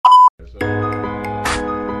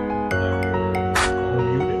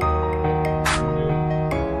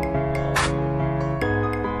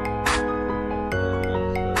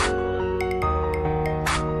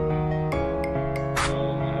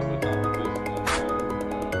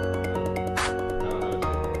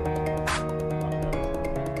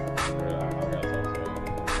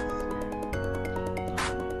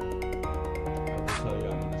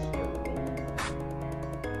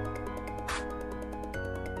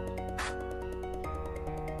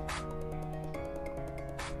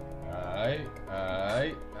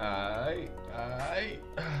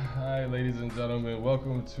and gentlemen.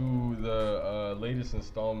 Welcome to the latest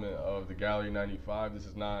installment of the Gallery 95. This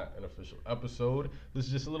is not an official episode. This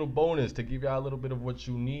is just a little bonus to give y'all a little bit of what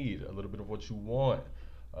you need, a little bit of what you want.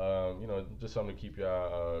 Just something to keep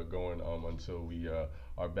y'all going until we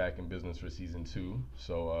are back in business for season 2.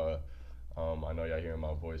 So I know y'all hearing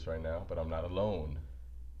my voice right now, but I'm not alone.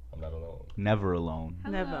 I'm not alone. Never alone.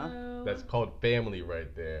 Hello. Never. That's called family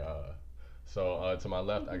right there. So to my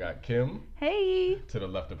left, I got Kim. Hey. To the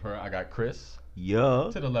left of her, I got Chris. Yeah.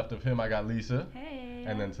 To the left of him, I got Lisa. Hey.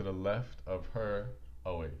 And then to the left of her,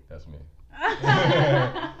 oh wait, that's me.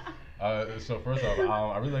 So first off,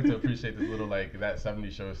 I really like to appreciate this little like that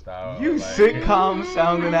 70s show style. You like, sitcom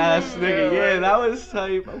sounding ass Yeah, nigga. Yeah, right. that was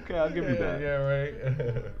type. Okay, I'll give you that. Yeah, right.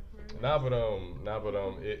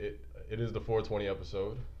 It is the 420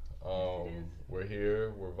 episode. Yes, it is. We're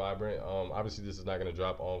here. We're vibrant. Obviously, this is not gonna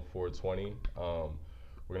drop on 420.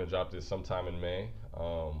 We're gonna drop this sometime in May.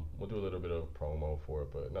 We'll do a little bit of promo for it,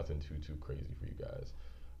 but nothing too crazy for you guys.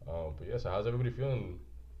 But yeah, so how's everybody feeling?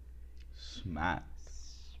 Smack.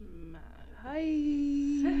 Hi.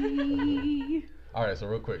 All right, so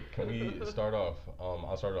real quick, can we start off?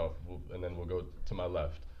 I'll start off, and then we'll go to my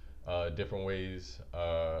left. Different ways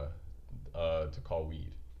to call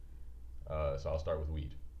weed. So I'll start with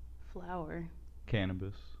weed. Flower.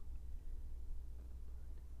 Cannabis.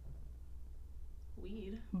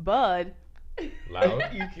 Weed. Bud. Loud.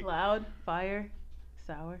 Loud. Fire.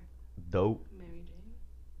 Sour. Dope. Mary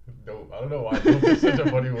Jane. Dope. I don't know why dope is such a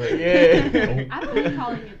funny word. Yeah. Dope. I don't like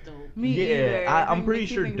calling it dope. Me either. I I'm think pretty they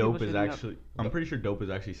keep sure thinking dope people is shouldn't know. actually. I'm pretty sure dope is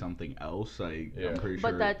actually something else. Like Yeah. I'm pretty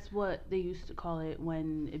sure. But that's what they used to call it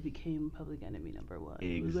when it became Public Enemy #1.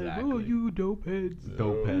 It was like, Exactly. oh, you dope heads.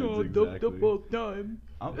 Dope heads, Oh, dope exactly. the full time.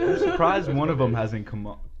 I'm surprised That's one of them funny. hasn't come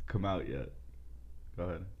out yet. Go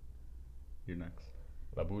ahead. You're next.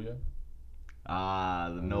 La Bouya?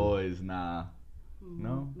 The noise. Nah.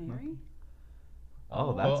 No, Mary?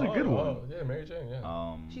 Oh, that's a good one. Yeah, Mary Jane,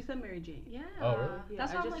 yeah. She said Mary Jane. Yeah. Oh, really? Yeah,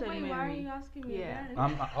 That's I why I'm just like, said wait, why are Mary. you asking me Yeah.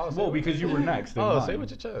 again? Well, because you were next. in Oh, line. say it with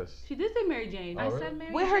your chest. She did say Mary Jane. Oh, I really? said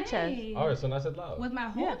Mary With her Jane. All right, so now I said loud. With my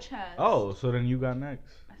whole Yeah. chest. Oh, so then you got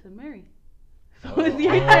next. I said Mary. So Oh. it's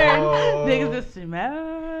your turn. Oh. Niggas just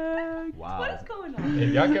smack. Wow. What is going on?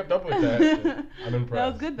 If y'all kept up with that, I'm impressed. That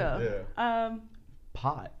was good though. Yeah.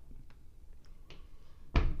 Pot.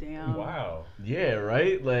 Damn. Wow. Yeah,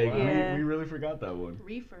 right? Like, Wow. Yeah. we really forgot that one.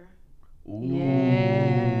 Reefer. Ooh.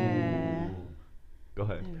 Yeah. Go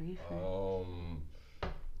ahead. The reefer.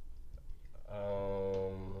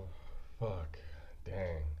 Fuck.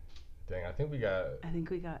 Dang. I think we got. I think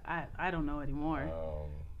we got. I don't know anymore.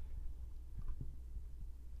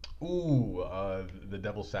 The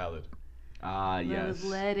devil's salad. Yes. Those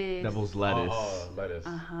lettuce. Devil's lettuce. Oh, lettuce.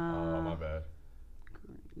 Uh-huh. Oh, my bad.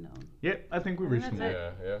 No. Yeah, I think we I think reached that's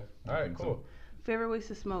them all. Yeah. All right, think so. cool. Favorite ways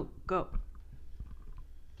to smoke. Go.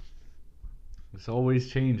 This always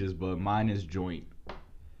changes, but mine is joint.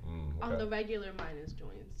 On Okay. the regular minus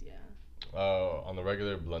joints, yeah. On the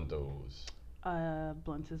regular, bluntos.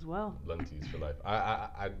 Blunts as well. Blunties for life.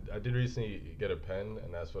 I did recently get a pen,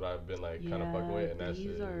 and that's what I've been like kind of fucking with, and that's these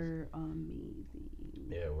just, are amazing.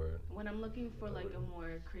 yeah, word. When I'm looking for like a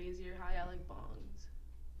more crazier high, I like bongs.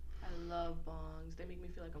 I love bongs. They make me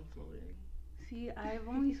feel like I'm floating. See, I've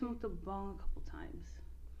only smoked a bong a couple times.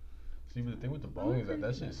 See, but the thing with the bong is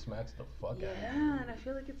that shit smacks the fuck out of you. Yeah, and I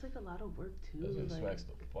feel like it's like a lot of work too. That shit like, smacks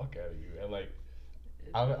the fuck out of you, and like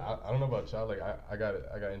I don't know about y'all. Like I got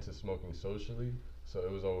into smoking socially, so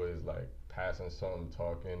it was always like passing something,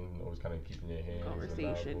 talking, always kind of keeping your hands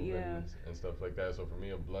Conversation, and, yeah. and stuff like that. So for me,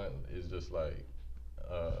 a blunt is just like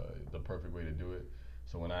the perfect way to do it.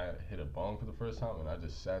 So when I hit a bong for the first time and I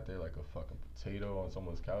just sat there like a fucking potato on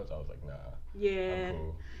someone's couch, I was like, nah, Yeah, I'm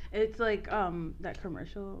cool. it's like that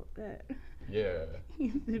commercial that Yeah.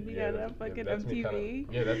 used to be on that fucking that's me MTV.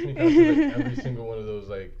 kinda, yeah, that's me kind of like every single one of those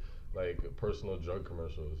like personal drug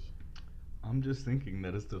commercials. I'm just thinking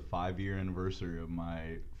that it's the 5-year anniversary of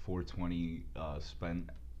my 420 spent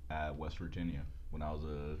at West Virginia when I was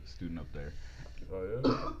a student up there.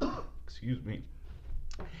 Oh yeah. Excuse me.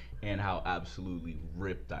 And how absolutely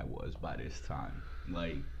ripped I was by this time.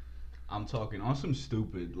 Like, I'm talking on some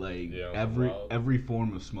stupid, like Yeah, on some wild. every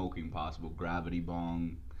form of smoking possible. Gravity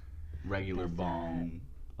bong, regular That's bong,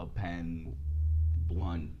 a pen,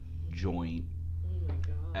 blunt, joint, Oh my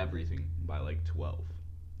god. everything by like 12.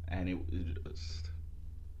 And it was just,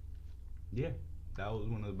 yeah, that was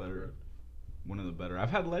one of the better. I've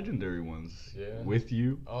had legendary ones. Yeah. With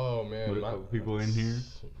you. Oh man, With people in here.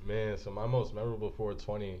 Man, so my most memorable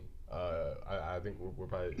 420, I think we're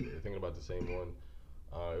probably thinking about the same one.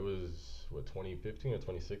 It was what 2015 or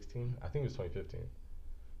 2016? I think it was 2015.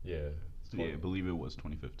 Yeah, Yeah, I believe it was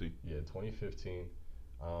 2015. Yeah, 2015.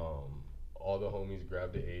 All the homies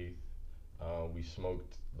grabbed the eighth. We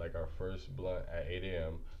smoked like our first blunt at 8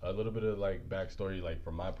 a.m. A little bit of like backstory, like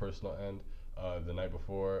from my personal end. The night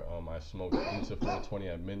before, I smoked into 420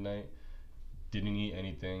 at midnight. Didn't eat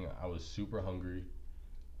anything. I was super hungry,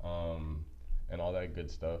 and all that good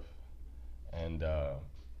stuff. And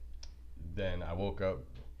then I woke up,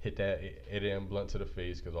 hit that 8 a.m. blunt to the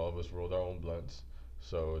face because all of us rolled our own blunts.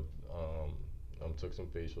 So took some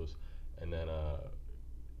facials, and then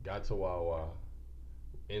got to Wawa.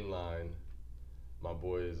 In line, my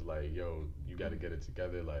boy is like, "Yo, you got to get it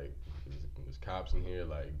together. Like, there's cops in here.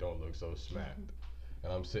 Like, don't look so smacked."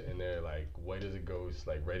 And I'm sitting there like white as a ghost,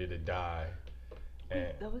 like ready to die.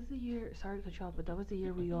 And That was the year. Sorry to cut you off, but that was the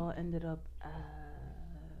year we all ended up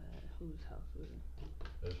at whose house was it?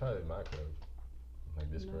 it was probably my crib, like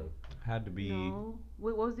this No. crib. Had to be. No.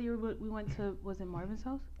 Wait, what was the year we went to? Was it Marvin's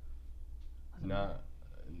house? Was it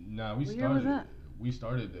Nah. We What year was started. that? We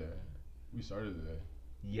started there. We started there.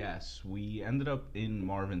 Yes, we ended up in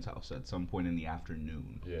Marvin's house at some point in the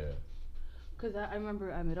afternoon. Yeah. Because I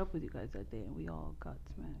remember I met up with you guys that day and we all got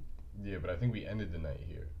smacked. Yeah, but I think we ended the night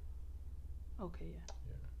here. Okay,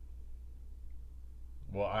 yeah.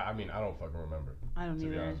 Well, I mean, I don't fucking remember. I don't To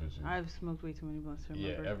be either. honest with you. I've smoked way too many blunts to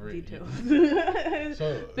Yeah, remember every- details.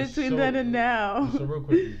 So Between then and now. So real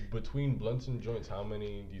quick, between blunts and joints, how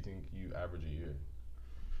many do you think you average a year?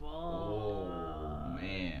 Oh,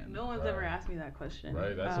 man. No one's Right. ever asked me that question.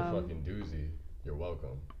 Right? That's a fucking doozy. You're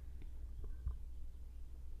welcome.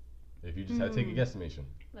 If you just had to take a guesstimation.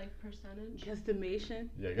 Like percentage. Guesstimation.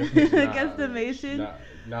 Yeah, guesstimation. Guesstimation.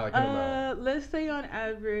 Not like an amount. Let's say on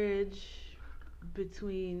average,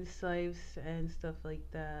 between sipes and stuff like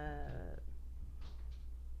that.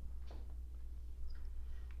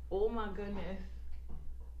 Oh my goodness,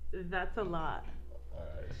 that's a lot.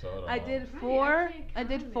 Alright, so hold I on. did Right, I four. can't I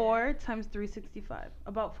did count 4 times 365.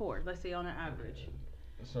 About 4. Let's say on an average.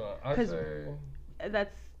 So I'd 'Cause- say.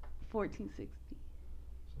 That's 1460.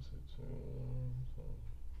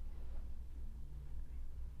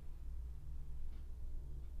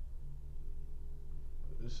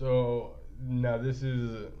 So now this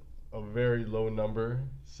is a very low number,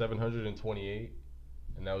 728,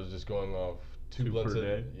 and that was just going off two Two blunts per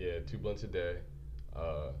a day? Yeah, 2 blunts a day.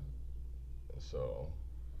 So,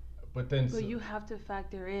 but then But you have to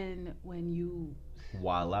factor in when you.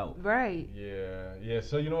 While out. Right. yeah.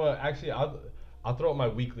 So you know what? Actually, I'll throw out my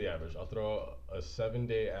weekly average. I'll throw out a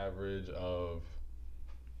 7-day average of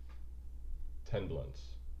 10 blunts.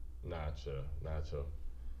 Nacho.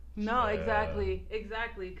 No, Yeah. exactly.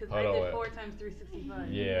 Because I Hold on, did wait. 4 times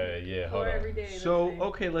 365. Yeah. Hold 4 on. every day. So, let's say.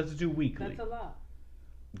 okay, let's do weekly. That's a lot.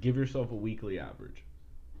 Give yourself a weekly average.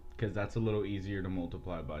 Because that's a little easier to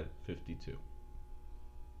multiply by 52.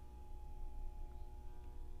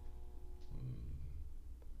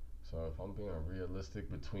 So if I'm being realistic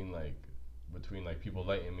between people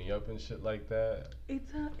lighting me up and shit like that,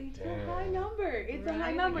 It's a Damn. high number. It's a high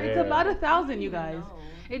Right? number. Yeah. It's about I 1,000, don't you even guys. know.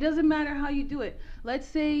 It doesn't matter how you do it. Let's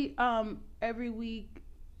say every week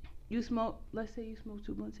you smoke. Let's say you smoke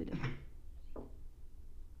 2 blunts a day.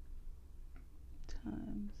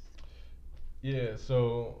 Times. yeah.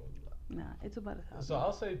 So It's about 1,000. so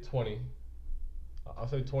I'll say 20. I'll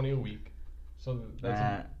say 20 a week. So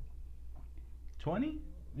that's 20?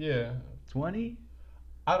 yeah. 20?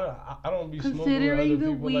 I don't be smoking with Considering other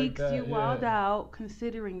the people weeks like that. you wild out,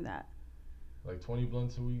 considering that. Like 20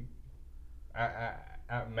 blunts a week.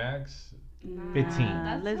 At max. 15.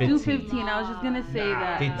 That's Let's 15. do 15. I was just gonna say Nah,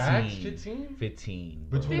 that. 15. Max 15. 15.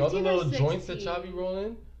 bro. Between all the 15 or little joints that 16. y'all be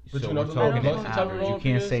rolling. So Between we're all the little talking blunts that y'all be average. rolling. You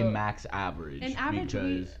can't for say yourself? max average. An average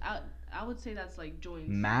week, because I would say that's like joints.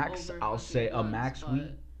 max, over I'll fucking say a blunts, max but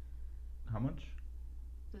week. How much?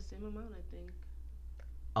 The same amount, I think.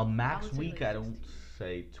 A max would say week, like I don't 16.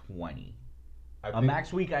 say 20. I A think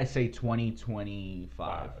max week, I say 20,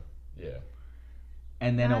 25. Yeah.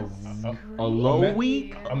 And then That's a low crazy.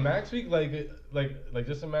 week, A max week, like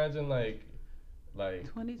just imagine like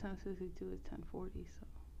 20 times 52 is 1040. So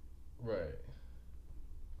right.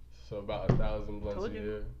 So about 1,000 blunts Told a you.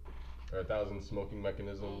 year, or 1,000 smoking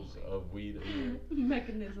mechanisms of weed a year.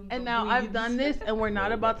 Mechanisms. And of now I've weeds. done this, and we're not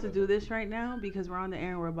No, about to definitely. do this right now because we're on the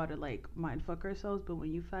air and we're about to like mind fuck ourselves. But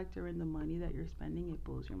when you factor in the money that you're spending, it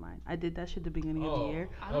blows your mind. I did that shit at the beginning of the year.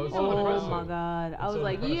 I don't it's even so know. Oh depressing. my god! I It's was so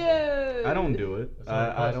like, depressing. yeah. I don't do it. It's so I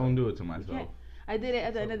depressing. don't do it to You myself. can't. I did it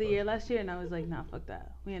at the So end of the year depressing. last year, and I was like, nah, fuck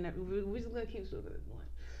that. We just gonna keep smoking this one.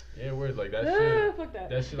 Yeah, word like that Ah, shit. fuck that.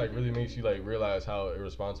 That shit like really makes you like realize how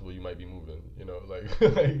irresponsible you might be moving. You know, like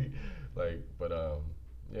but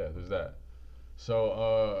yeah, there's that.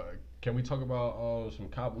 So Can we talk about some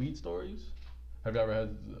cop weed stories? Have you ever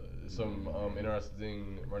had some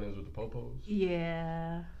interesting run-ins with the popos?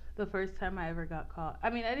 Yeah. The first time I ever got caught. I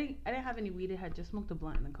mean, I didn't have any weed. I had just smoked a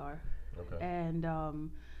blunt in the car. Okay. And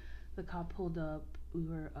the cop pulled up. We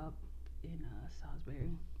were up in Salisbury.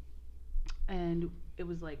 And it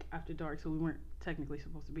was like after dark, so we weren't technically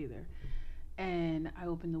supposed to be there. And I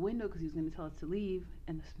opened the window because he was going to tell us to leave.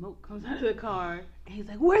 And the smoke comes out of the car. And he's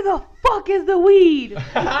like, "Where the fuck is the weed?" Yo,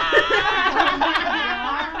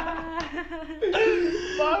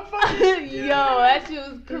 that shit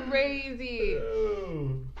was crazy.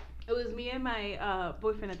 It was me and my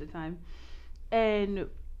boyfriend at the time. And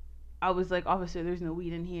I was like, "Officer, there's no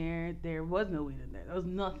weed in here." There was no weed in there. There was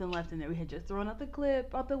nothing left in there. We had just thrown out the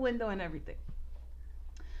clip, out the window and everything.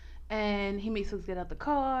 And he makes us get out the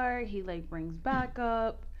car. He like brings back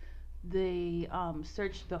up. They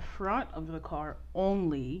searched the front of the car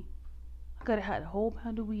only. I could have had a whole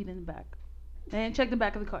pound of weed in the back. They didn't check the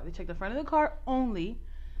back of the car. They checked the front of the car only.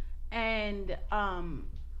 And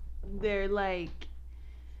they're like,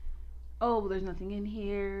 "Oh, well, there's nothing in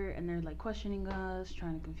here," and they're like questioning us,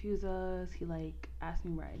 trying to confuse us. He like asked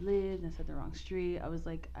me where I lived and said the wrong street. I was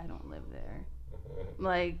like, "I don't live there.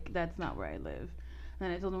 Like, that's not where I live." And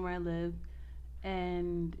then I told him where I lived,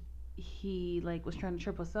 and he like was trying to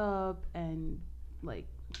trip us up, and like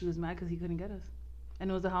he was mad because he couldn't get us. And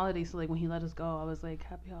it was a holiday, so like when he let us go, I was like,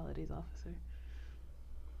 "Happy holidays, officer."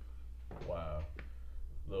 Wow.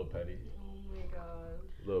 Little petty. Oh my god.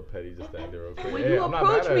 Little petty, just stand there real quick. When Hey, you I'm not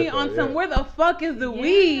approach mad at me it, on though, some, yeah. "Where the fuck is the Yeah.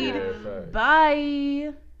 weed?" Yeah, facts.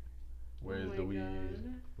 Bye. Where's Oh the my weed?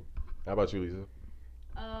 God. How about you, Lisa?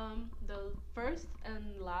 The first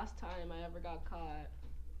and last time I ever got caught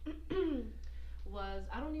was,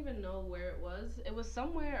 I don't even know where it was. It was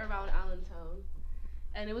somewhere around Allentown.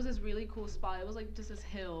 And it was this really cool spot. It was like just this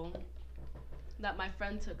hill that my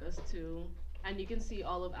friend took us to. And you can see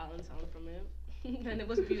all of Allentown from it. And it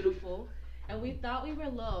was beautiful. And we thought we were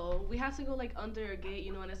low. We had to go like under a gate,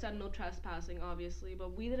 you know, and it said no trespassing, obviously.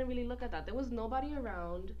 But we didn't really look at that. There was nobody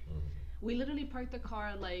around. We literally parked the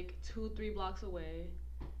car like 2-3 blocks away.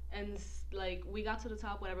 And like we got to the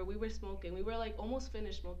top, whatever. We were smoking. We were like almost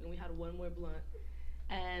finished smoking. We had one more blunt.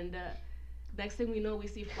 And next thing we know, we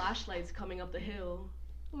see flashlights coming up the hill.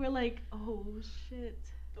 We're like, "Oh shit!"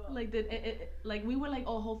 Like like we were like,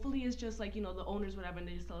 "Oh, hopefully it's just like, you know, the owners, whatever, and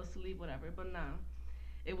they just tell us to leave, whatever." But nah,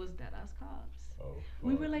 it was dead ass cops. Oh,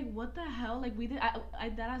 We were like, "What the hell?" Like I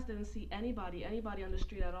dead ass didn't see anybody on the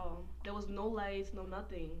street at all. There was no lights, no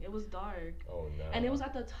nothing. It was dark. oh no. And it was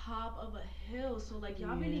at the top of a hill, so like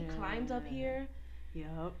y'all really climbed up here.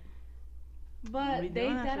 Yup. We But they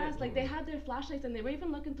doing that dead shit. ass like they had their flashlights and they were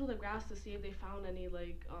even looking through the grass to see if they found any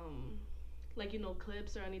like you know,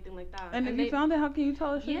 clips or anything like that. And if you found it, how can you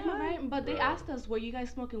tell us? yeah, right. But they Right. asked us, "Were you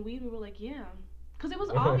guys smoking weed?" We were like, "Yeah," because it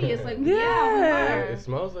was obvious. Like, Yeah. yeah, we were. It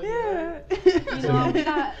smells like Yeah. You know, we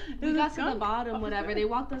got It was to the skunk. bottom, whatever. They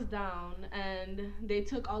walked us down and they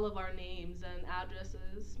took all of our names and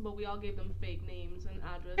addresses, but we all gave them fake names and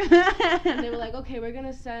addresses. And they were like, "Okay, we're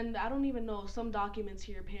gonna send, I don't even know, some documents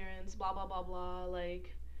to your parents, blah blah blah blah.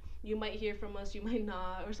 Like, you might hear from us, you might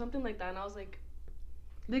not, or something like that." And I was like,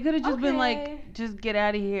 They could have just been Okay. like, "Just get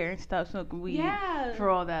out of here and stop smoking weed." "Yeah." For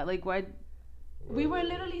all that, like, why? We were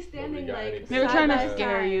literally standing, got like, anything. They were side trying by to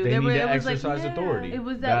scare side. you. They They need were- to it was like- exercise yeah. authority. It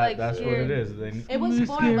was that, like, that's what scared- it is. They, It was To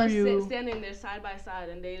 4 of scare us you. standing there side by side,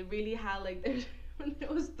 and they really had like there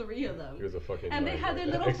was 3 of them. It was a fucking. And they like, had their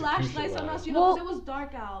an little execution flashlights on line. us, you know, Well- 'cause it was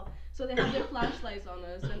dark out. So they had their flashlights on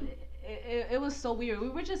us, and it was so weird. We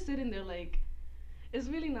were just sitting there like, it's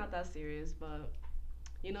really not that serious, but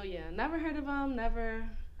you know, yeah, never heard of them,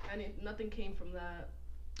 nothing came from that.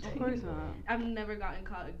 Of course not. I've never gotten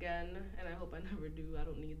caught again, and I hope I never do. I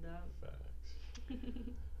don't need that. Facts.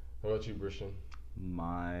 How about you, Christian?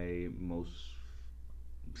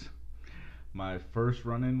 My first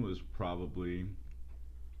run-in was probably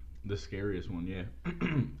the scariest one, yeah.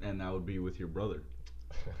 And that would be with your brother.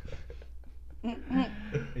 Why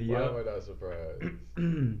am I not surprised?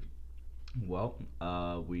 Well,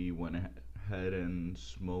 we went ahead and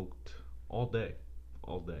smoked all day.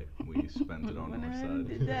 All day. We spent it on Went our ahead side. and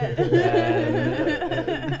did that.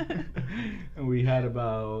 And we had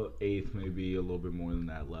about 1/8, maybe a little bit more than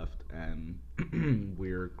that left. And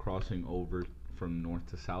we're crossing over from north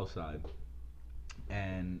to south side.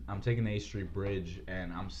 And I'm taking the 8th Street Bridge,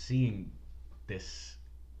 and I'm seeing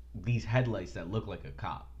these headlights that look like a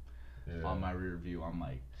cop on my rear view. I'm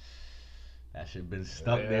like, that shit been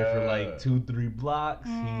stuck there for Yeah. like 2-3 blocks.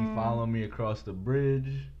 He followed me across the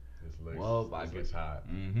bridge. This Well, looks hot.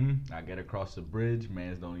 I get across the bridge.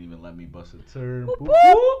 Mans don't even let me bust a turn. Boop,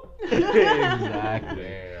 Boop, boop. Exactly.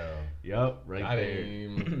 Damn. Yep, right Got there.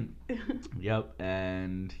 him. Yep,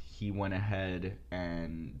 and he went ahead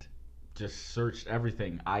and just searched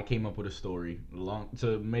everything. I came up with a story.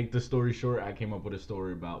 To make the story short, I came up with a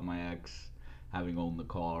story about my ex having owned the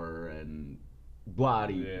car and blah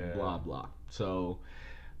blah blah. So,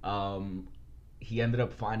 he ended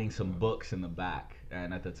up finding some books in the back,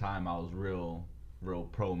 and at the time I was real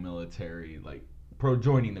pro military, like pro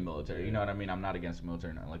joining the military. You know what I mean? I'm not against the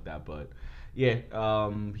military, nothing like that, but yeah,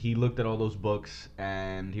 he looked at all those books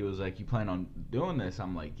and he was like, "You plan on doing this?"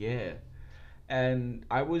 I'm like, "Yeah." And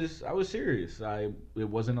I was serious. It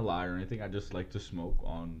wasn't a lie or anything. I just like to smoke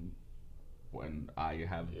on when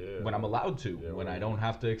when I'm allowed to. When I don't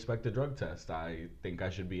have to expect a drug test, I think I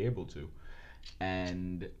should be able to.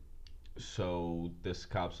 And so this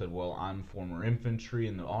cop said, "Well, I'm former infantry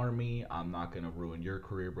in the army. I'm not going to ruin your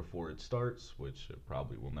career before it starts," which it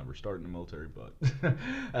probably will never start in the military, but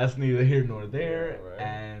that's neither here nor there. Yeah, right.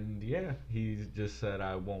 And yeah, he just said,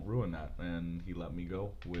 "I won't ruin that." And he let me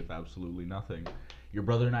go with absolutely nothing. Your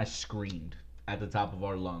brother and I screamed at the top of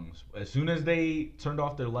our lungs. As soon as they turned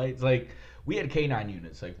off their lights, like, we had K9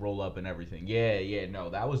 units, like, roll up and everything. Yeah, no,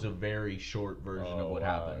 that was a very short version of what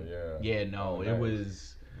happened. Yeah, no, oh, it nice.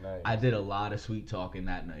 was... Nice. I did a lot of sweet talking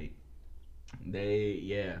that night.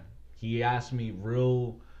 He asked me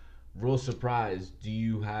real surprised, "Do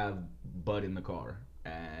you have bud in the car?"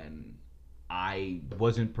 And I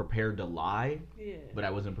wasn't prepared to lie, but I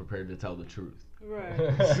wasn't prepared to tell the truth. Right.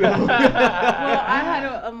 So, Well, I had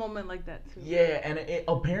a moment like that too. yeah, and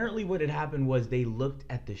apparently what had happened was they looked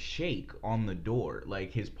at the shake on the door.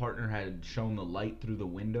 Like, his partner had shown the light through the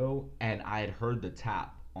window, and I had heard the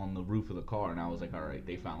tap on the roof of the car, and I was like, all right,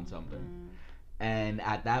 they found something. And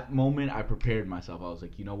at that moment, I prepared myself. I was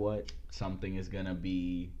like, you know what? Something's gonna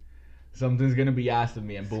be asked of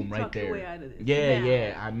me, and boom, right Talk your there. way out of this.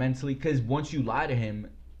 Yeah. I mentally, because once you lie to him,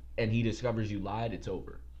 and he discovers you lied, it's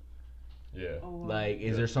over. Yeah. Oh, wow. Like,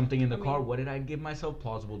 is there something in the I car? mean- What did I give myself?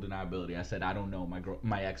 Plausible deniability. I said, I don't know.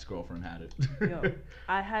 My ex-girlfriend had it. Yo,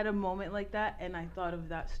 I had a moment like that, and I thought of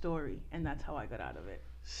that story, and that's how I got out of it.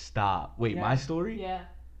 Stop. Wait, Yeah. my story? Yeah.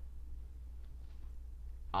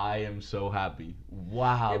 I am so happy.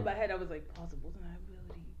 Wow. In my head, I was like, plausible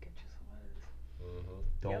deniability. Get yourself out of this.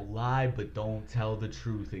 Don't lie, but don't tell the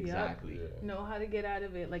truth. Exactly. Yeah. Know how to get out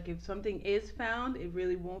of it. Like, if something is found, it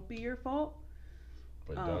really won't be your fault.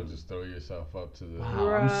 But don't just throw yourself up to the. Wow,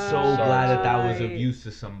 I'm so glad that was of Right. use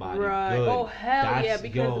to somebody. Right. Good. Oh, hell yeah, That's-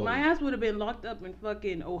 because yo, my ass would have been locked up in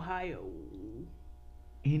fucking Ohio.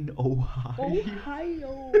 in Ohio.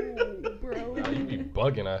 Ohio, bro. Nah, you be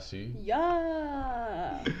bugging, I see.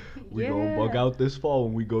 Yeah. We gonna bug out this fall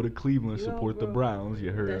when we go to Cleveland, Yo, support the bro. Browns.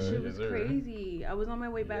 You That heard? shit Yes, was sir. crazy. I was on my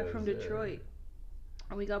way back Yes, from sir. Detroit,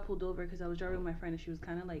 and we got pulled over because I was driving with my friend, and she was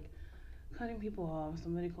kind of like cutting people off.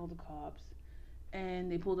 Somebody called the cops,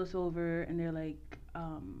 and they pulled us over, and they're like,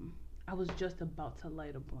 I was just about to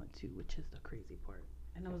light a blunt too, which is the crazy part.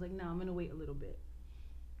 And I was like, nah, I'm gonna wait a little bit.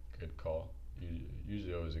 Good call.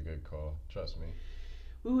 Usually always a good call. Trust me.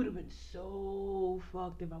 We would have been so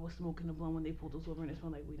fucked if I was smoking a blunt when they pulled us over and it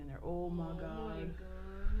smelled like weed in there. Oh my god.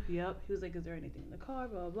 Yep. He was like, "Is there anything in the car?"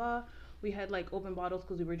 Blah blah blah. We had like open bottles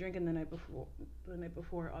because we were drinking the night before. The night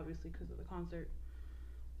before, obviously, because of the concert.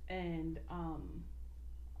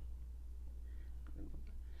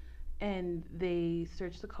 And they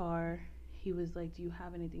searched the car. He was like, "Do you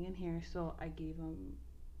have anything in here?" So I gave him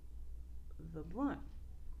the blunt,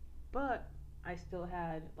 but I still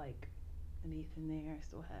had like an eighth in there. I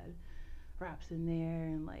still had wraps in there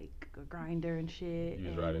and like a grinder and shit. You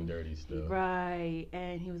was and riding dirty still. Right.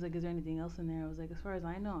 And he was like, "Is there anything else in there?" I was like, "As far as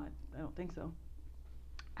I know, I don't think so."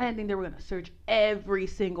 I didn't think they were gonna search every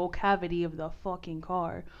single cavity of the fucking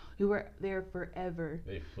car. We were there forever.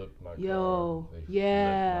 They flipped my car. Yo, They flipped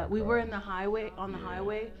yeah, my we car. were in the highway, on the Yeah.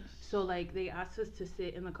 highway. So like they asked us to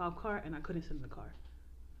sit in the cop car, and I couldn't sit in the car.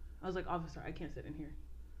 I was like, "Officer, I can't sit in here."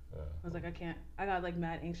 Yeah. I was like, "I can't." I got like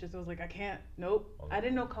mad anxious. I was like, "I can't. Nope." I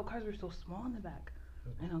didn't know cop cars were so small in the back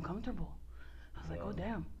and uncomfortable. I was like, "Oh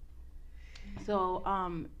damn." So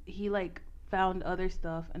he like found other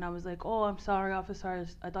stuff, and I was like, "Oh, I'm sorry, officer.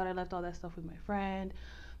 I thought I left all that stuff with my friend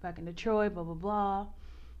back in Detroit, blah blah blah."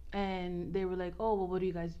 And they were like, "Oh, well, what do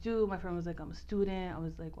you guys do?" My friend was like, "I'm a student." I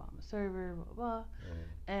was like, "Well, I'm a server, blah blah blah."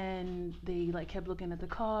 And they like kept looking at the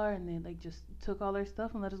car, and they like just took all their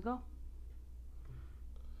stuff and let us go.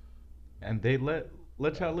 And they let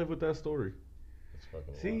y'all live with that story. It's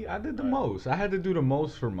fucking See, wild. I did the Right. most. I had to do the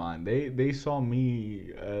most for mine. They saw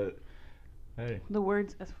me. Hey. The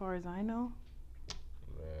words, as far as I know.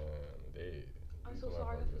 Man, I'm these so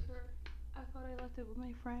sorry, motherfuckers. officer. I thought I left it with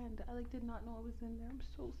my friend. I like did not know I was in there. I'm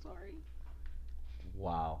so sorry.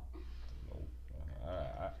 Wow.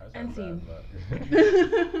 I just And had scene. bad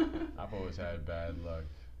luck. I've always had bad luck,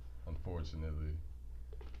 unfortunately.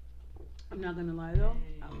 I'm not gonna lie though,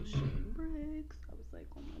 I was shooting bricks. I was like,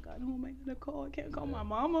 oh my god, who am I gonna call? I can't call my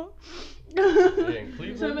mama. Yeah, in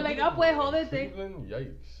Cleveland. So I'd be like, up, wait, hold it, Cleveland,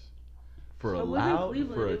 yikes. For a It wasn't loud,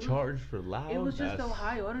 Cleveland, for a it was- charge for loud. It was just that's-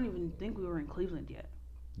 Ohio. I don't even think we were in Cleveland yet.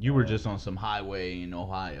 You were just on some highway in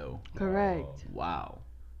Ohio. Correct. Wow.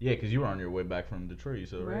 Yeah, because you were on your way back from Detroit,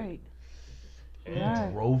 so right. Right. And Yeah.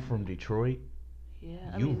 you drove from Detroit.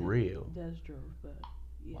 Yeah. You real. Des drove, but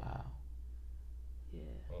yeah. Wow. Yeah.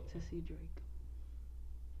 To see Drake.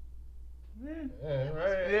 Yeah,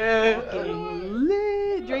 right. Yeah. Fucking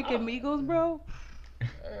lit. Drake and Migos, bro.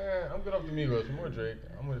 I'm good off the Migos. For more Drake,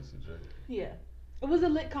 I'm gonna see Drake. Yeah. It was a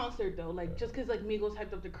lit concert though, like just cause like Migos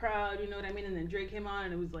hyped up the crowd, you know what I mean, and then Drake came on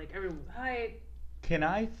and it was like everyone was hyped. Can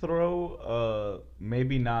I throw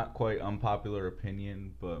maybe not quite unpopular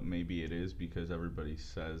opinion, but maybe it is because everybody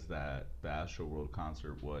says that the Astroworld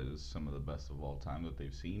concert was some of the best of all time that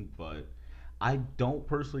they've seen, but I don't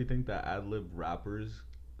personally think that ad-lib rappers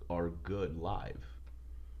are good live.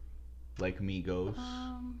 Like Migos,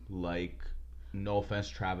 like no offense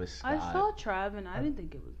Travis Scott. I saw Trav and I didn't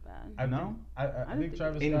think it was bad. I No? I didn't think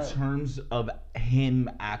Travis in Scott. terms of him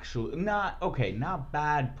actually not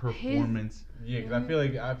bad performance. Yeah, because I feel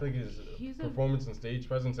like He's his a- performance and stage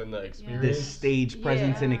presence and the The experience. stage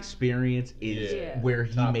presence and Yeah. experience is Yeah. where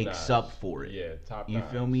he Top makes notch. up for it. Yeah, top You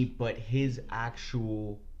notch. feel me? But his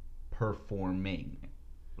actual performing,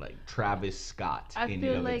 like Travis Scott I in feel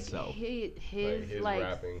and of like itself. His like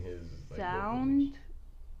rapping, his like, sound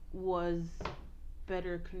was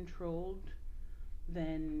better controlled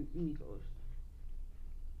than Migos.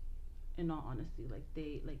 In all honesty,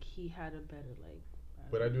 he had a better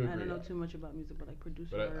But I do I agree. don't know too much about music, but like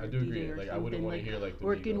producer But or I do DJ agree. or Like I something, wouldn't want like to hear like the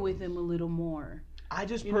working Migos. with him a little more. I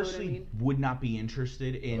just You know what I personally mean? would not be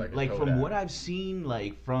interested in Like a like from Kodak. what I've seen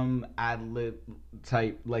like from ad-lib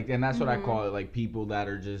type like, and that's what I call it, like people that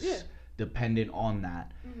are just Yeah. dependent on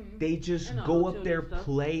that. They just And go auto-tune up there, and stuff.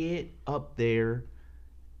 play it up there,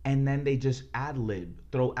 and then they just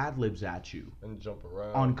throw ad-libs at you and jump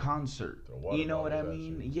around on concert. Throw water You know what I bottles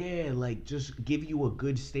at mean? you. Yeah, like just give you a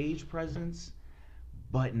good stage presence,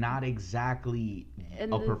 but not exactly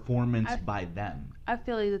And a the- performance I- by them. I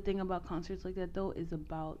feel like the thing about concerts like that though is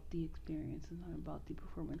about the experience. It's not about the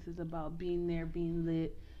performance. It's about being there, being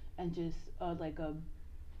lit, and just like a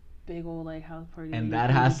big old like house party. And you that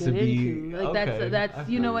can has get to be- into. Like okay, I that's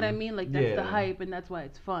you know feel what I you. mean. Like that's the Yeah. hype, and that's why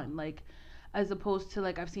it's fun. Like as opposed to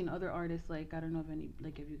like I've seen other artists like I don't know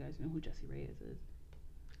if you guys know who Jessie Reyez is.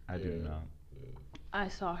 I do Yeah. not. I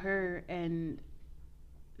saw her and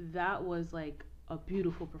that was like a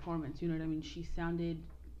beautiful performance, you know what I mean? She sounded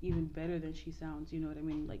even better than she sounds, you know what I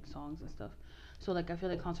mean? Like songs and stuff. So like I feel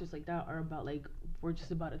like concerts like that are about like we're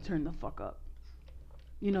just about to turn the fuck up.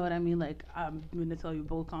 You know what I mean? Like I'm gonna tell you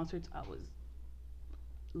both concerts I was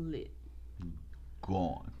lit.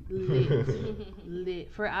 Gone. Lit.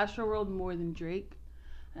 Lit. For Astroworld more than Drake.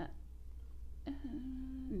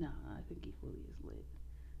 Nah, I think equally is lit.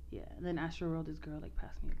 Yeah. And then Astroworld, this girl like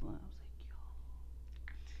passed me a blunt. I was like,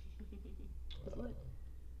 yo. It's lit.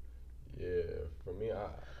 Yeah, for me, I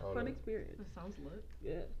don't Fun know. experience. That sounds lit.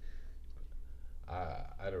 Yeah.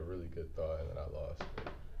 I had a really good thought and then I lost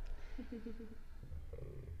it.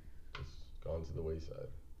 Just gone to the wayside.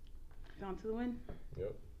 Gone to the wind.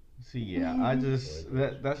 Yep. See, yeah, I just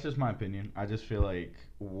that's just my opinion. I just feel like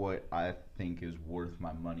what I think is worth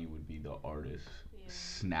my money would be the artist Yeah.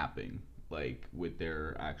 snapping like with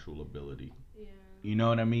their actual ability. Yeah. You know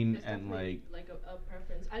what I mean? It's And definitely, like a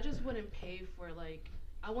preference. I just wouldn't pay for like.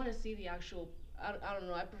 I want to see the actual. I don't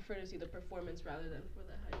know. I prefer to see the performance rather than for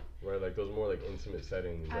the hype. Right, like those more like intimate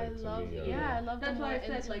settings. Like, I to love. me, Yeah, I love. That's the why more I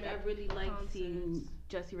said like I intimate really liked concerts. seeing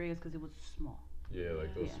Jessie Reyez because it was small. Yeah,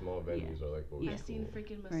 like those Yeah. small venues are like what Yeah. was I seen cool.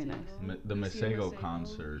 freaking Masego. Very nice. The You seen Masego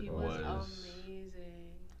concert He was amazing.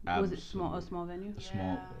 Was it small? A absolute- small venue?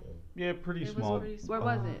 Small. Yeah. Yeah, pretty It was small. pretty Where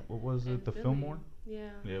small. was it? What was In it? The Philly. Fillmore? Yeah.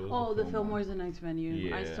 Yeah, it was Oh, the Fillmore's a nice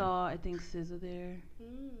venue. I Yeah. saw I think SZA there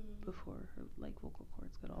Mm. before her like vocal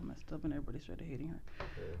cords got all messed up and everybody started hating her.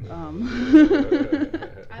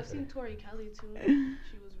 Yeah. I've seen Tori Kelly too.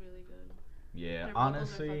 She was really good. Yeah, Their vocals are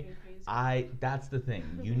honestly, fucking crazy. that's the thing.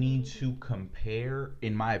 You need to compare,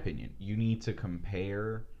 in my opinion, you need to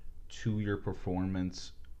compare to your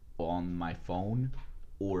performance on my phone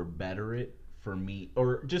or better it for me,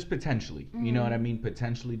 or just potentially, you know what I mean?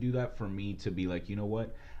 Potentially do that for me to be like, you know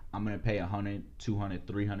what? I'm going to pay $100, $200,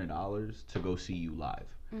 $300 to go see you live.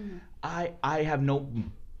 I have no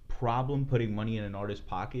problem putting money in an artist's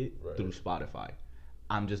pocket Right. through Spotify.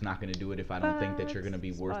 I'm just not gonna do it if I don't think that you're gonna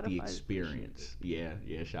be worth the Spotify. experience. Yeah.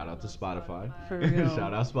 Shout out to Spotify. For real.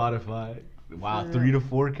 Shout out Spotify. Wow, For 3 to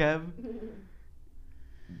 4, Kev.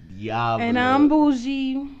 Yeah. And I'm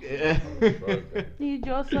bougie. Struggling. You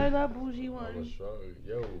just like that bougie I'm a one. struggle.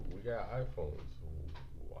 Yo, we got iPhones.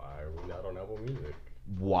 Why are we not on Apple Music?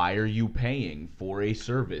 Why are you paying for a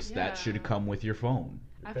service Yeah. that should come with your phone?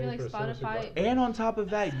 I feel like Paying for a service you Spotify. got. And on top of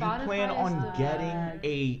that, you Spotify plan is on the- getting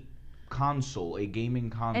a console, a gaming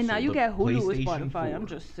console. And now you the get Hulu with PlayStation Spotify. 4. I'm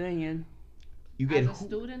just saying. You get As a Hulu.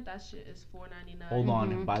 student, that shit is $4.99. Hold on.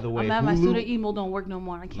 Mhm. By the way, I'm mad my Hulu, student email don't work no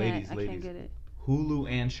more. I can't. Ladies, I ladies. can't get it. Hulu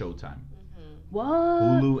and Showtime. Mm-hmm. What?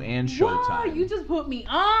 Hulu and Showtime. What? You just put me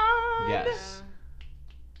on. Yes.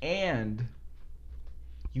 And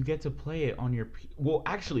you get to play it on your well,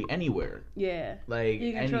 actually anywhere. Yeah. Like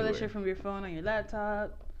You can control anywhere. that shit from your phone on your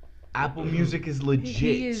laptop. Apple Music is legit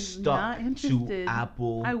He is stuck not to interested.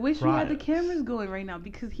 Apple. I wish we had the products. cameras going right now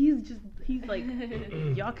because he's like,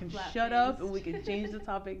 y'all can Flat shut up face. and we can change the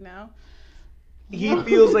topic now. He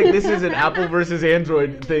feels like this is an Apple versus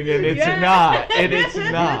Android thing, and it's Yeah. not. And it's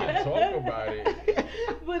not. Talk about it.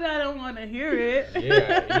 But I don't want to hear it.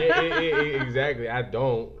 Yeah, exactly. I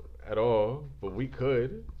don't at all, but we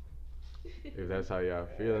could. If that's how y'all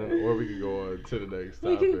feeling, or we could go on to the next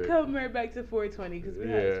We topic. can come right back to 420 because we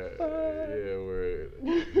had fun.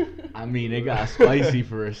 word. I mean, it got spicy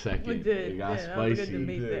for a second. We did. It got Yeah, that was a good spicy.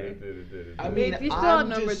 debate there. It I did. mean, Babe, you still I'm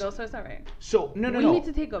outnumbered just- though, so it's alright. So no. We need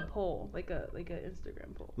to take a poll, like a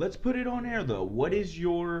Instagram poll. Let's put it on air though. What is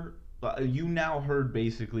your? You now heard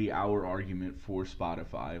basically our argument for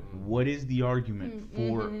Spotify. What is the argument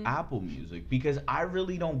for Mhm. Apple Music? Because I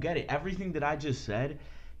really don't get it. Everything that I just said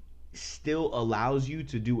still allows you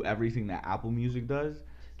to do everything that Apple Music does,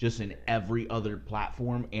 just in every other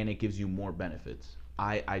platform, and it gives you more benefits.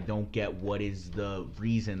 I don't get what is the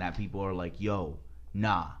reason that people are like, yo,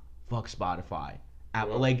 nah, fuck Spotify.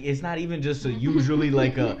 Apple, Well- like it's not even just a usually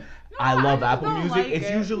like a I I love just Apple don't Music. like It's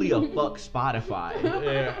it. usually a fuck Spotify.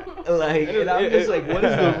 Yeah. Like, and I'm just like, what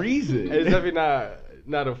is the reason? It's definitely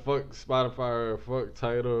not a fuck Spotify or a fuck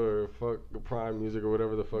Tidal or fuck Prime Music or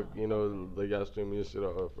whatever the fuck, you know, they got streaming your shit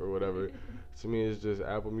off or whatever. To me, it's just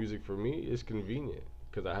Apple Music. For me, it's convenient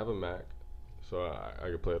because I have a Mac, so I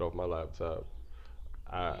can play it off my laptop.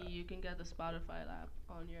 You can get the Spotify app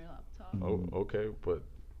on your laptop. Oh, okay, but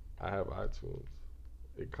I have iTunes.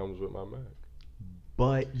 It comes with my Mac.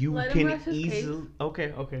 But you Let him can rest his case. easily.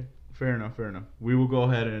 Okay. Fair enough. We will go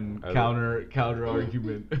ahead and I counter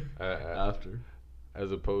argument after.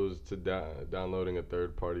 As opposed to downloading a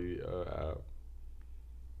third-party app.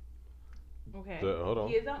 Okay. Hold on.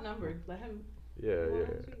 He is outnumbered. Let him. Yeah.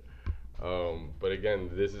 But again,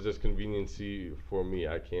 this is just conveniency for me.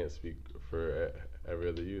 I can't speak for every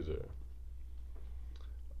other user.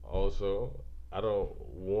 Also, I don't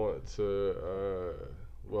want to.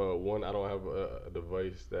 Well, one, I don't have a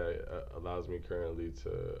device that allows me currently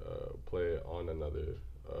to play it on another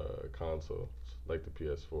console like the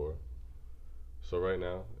PS4. So right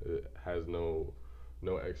now, it has no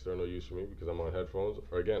external use for me because I'm on headphones,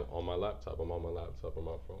 or again, on my laptop. I'm on my laptop or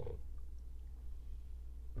my phone.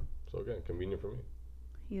 So again, convenient for me.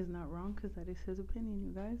 He is not wrong because that is his opinion,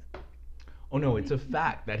 you guys. Oh no, it's a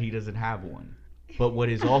fact that he doesn't have one. But what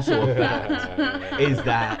is also a fact is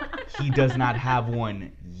that he does not have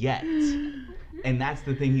one yet. And that's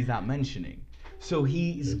the thing he's not mentioning. So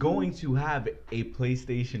he's going to have a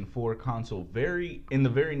PlayStation 4 console in the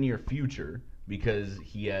very near future, because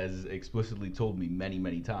he has explicitly told me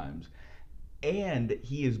many times. And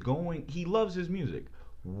he loves his music.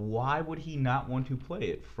 Why would he not want to play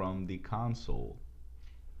it from the console?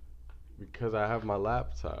 Because I have my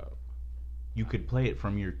laptop. You could play it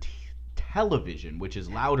from your television, which is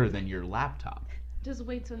louder than your laptop. Just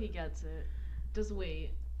wait till he gets it. Just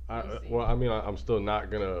wait. Well, I mean, I'm still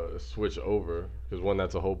not gonna switch over because one,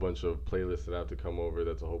 that's a whole bunch of playlists that have to come over.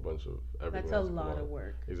 That's a whole bunch of everything. That's a has to come lot over. of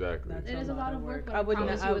work. Exactly. That's It is a lot of work, but I I wouldn't.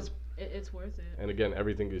 promise you it's worth it. And again,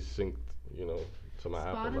 everything is synced, to my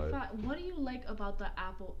Apple Spotify. Life. What do you like about the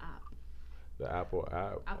Apple app? The Apple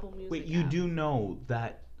app. Apple Music. Wait, you app? do know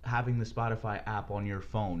that having the Spotify app on your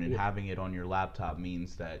phone and Yeah. having it on your laptop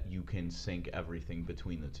means that you can sync everything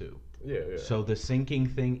between the two. Yeah. So the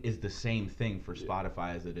syncing thing is the same thing for Yeah.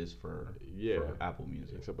 Spotify as it is for Apple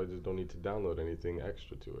Music. Except I just don't need to download anything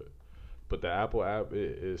extra to it. But the Apple app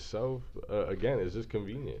itself, again, is just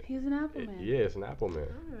convenient. He's an Apple man. Yeah, it's an Apple man.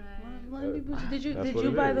 Alright. Let me be bougie. Did That's what you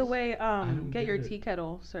it by the is. way don't get your get it. tea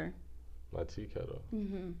kettle, sir? My tea kettle.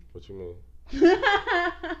 Mm-hmm. What you mean?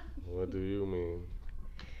 What do you mean?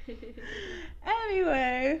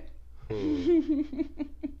 Anyway. Hmm.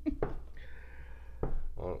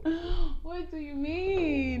 What do you mean?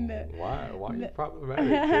 Why are you No. problematic,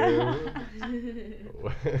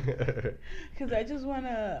 Kim? Because I just want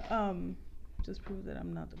to just prove that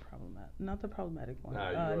I'm not the problematic one.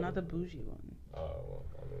 Nah, you are not the the- bougie one. Well,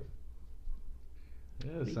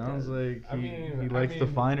 Yeah, it sounds like I he mean, likes the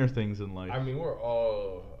finer things in life. I mean, we're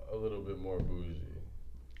all a little bit more bougie.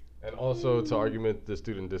 And also, to argument the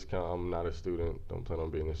student discount, I'm not a student. Don't plan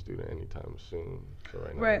on being a student anytime soon. So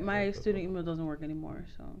right now, Right, my that's student email doesn't work anymore,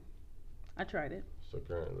 so I tried it. So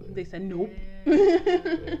currently, They said nope.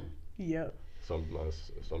 yeah. Yep. So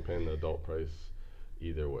I'm paying the adult price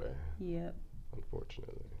either way, Yep.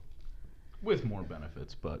 unfortunately. With more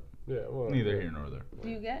benefits, but Yeah, well, neither yeah. here nor there. Do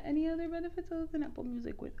you get any other benefits other than Apple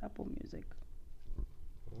Music with Apple Music?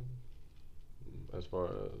 As far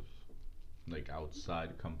as Like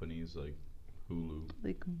outside companies like Hulu.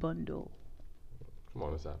 Like bundle. come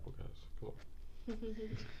on, it's Apple, guys. Come on,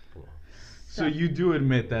 come on. So you do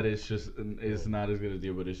admit that it's not as good a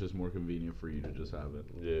deal, but it's just more convenient for you to just have it.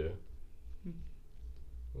 Yeah.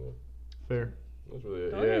 Yeah. Fair. That's really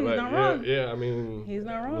it. Oh, Yeah, he's like, not yeah, wrong. yeah, I mean, He's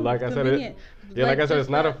not wrong. Like It's I said, convenient. like I said, just it's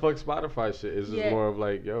not a the- fuck Spotify shit. It's just Yeah. more of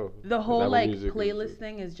like, yo, The whole Apple like Music is playlist just-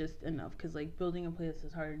 thing is just enough because like building a playlist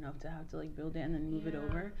is hard enough to have to like build it and then move it Yeah.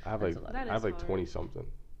 over. I have That's like a lot. That I have is like hard. 20 something.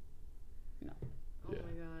 Oh Yeah.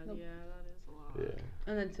 my god, Nope. yeah, that is a lot. Yeah.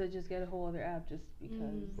 And then to just get a whole other app just because.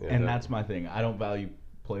 Yeah, And that- that's my thing. I don't value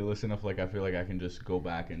playlists enough. Like I feel like I can just go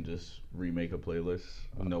back and just remake a playlist,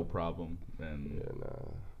 no problem. And Yeah, nah.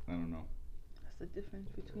 I don't know. That's the difference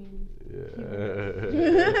between.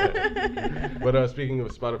 Yeah. But speaking of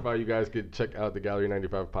Spotify, you guys could check out the Gallery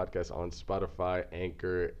 95 podcast on Spotify,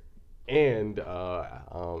 Anchor, and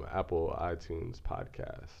Apple iTunes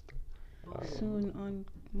podcast. Soon on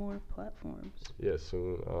more platforms. Yeah,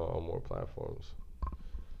 soon on more platforms.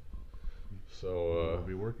 So We'll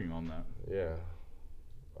be working on that. yeah.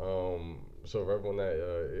 So for everyone that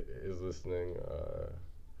is listening,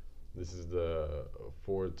 this is the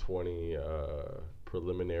 420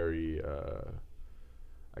 preliminary,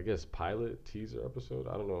 I guess, pilot teaser episode.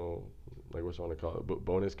 I don't know, like what you want to call it, but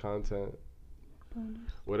bonus content, Bonus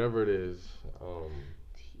whatever it is.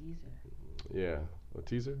 teaser. Yeah, a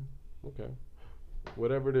teaser. Okay.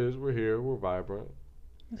 Whatever it is, we're here. We're vibrant.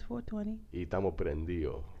 It's 420. Y estamos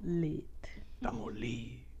prendidos. Lit. Estamos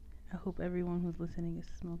lit. I hope everyone who's listening is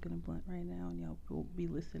smoking a blunt right now, and y'all will be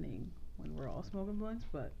listening when we're all smoking blunts.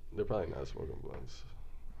 But They're probably not smoking blunts.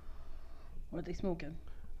 what are they smoking?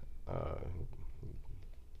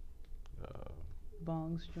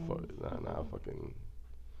 Bongs, joints.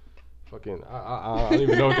 Fucking. I don't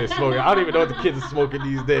even know what they're smoking. I don't even know what the kids are smoking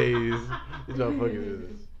these days. These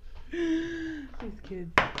motherfuckers is. These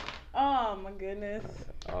kids. Oh my goodness.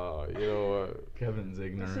 You know what? Kevin's This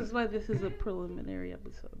ignorant. is why this is a preliminary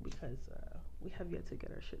episode because we have yet to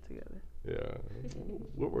get our shit together. Yeah,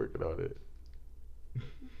 we're working on it.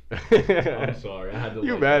 I'm sorry, I had to.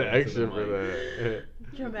 You like, mad answer extra the for mic.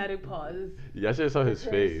 that. Dramatic pause. Yeah, I should have saw his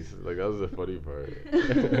Because- face. Like that was the funny part.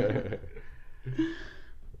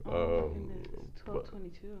 Oh my goodness. but-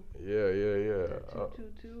 12:22. Yeah.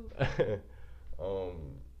 222.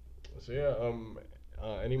 So yeah.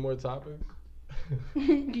 Any more topics?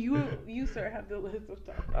 you sir have the list of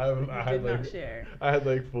topics. I You did not share. I had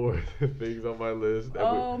like 4 things on my list. that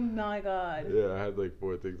Oh my god. yeah, I had like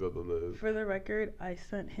 4 things on the list. For the record, I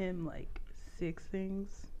sent him like 6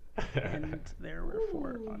 things, and there were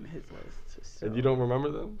 4 on his list. So. And you don't remember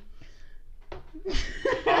them?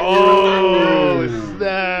 Oh, I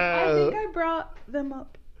snap! think I brought them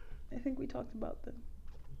up. I think we talked about them.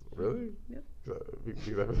 Really? Yep.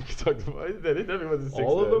 Because we talked about it. It definitely wasn't 6.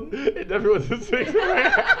 All of then. It definitely wasn't 6.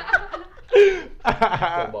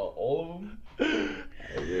 About all of them.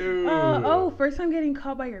 You. First time getting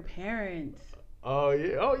called by your parents. Oh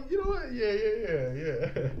yeah. Oh, you know what?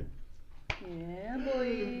 Yeah. Yeah,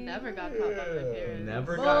 boy. Never got caught by my parents.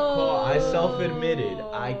 Never got caught. I self-admitted.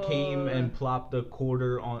 I came and plopped a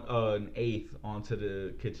quarter on an eighth onto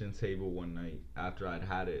the kitchen table one night after I'd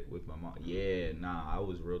had it with my mom. Yeah, nah, I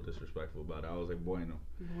was real disrespectful about it. I was like, bueno,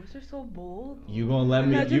 Boys are so bold. you gonna let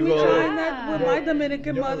me? Imagine You me gonna? trying that with my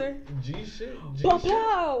Dominican Yo, mother. G shit. Pow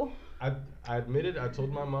pow. I admitted I told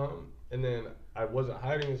my mom, and then I wasn't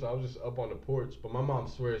hiding it, so I was just up on the porch. But my mom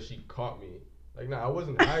swears she caught me. Like, nah, I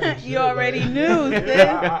wasn't hiding shit. You already knew, sis.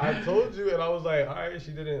 Yeah, I told you, and I was like, all right,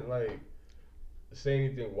 she didn't like say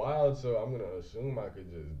anything wild, so I'm gonna assume I could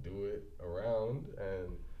just do it around. And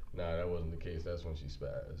nah, that wasn't the case. That's when she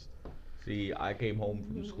spazzed. See, I came home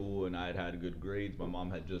from school and I had had good grades. My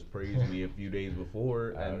mom had just praised me a few days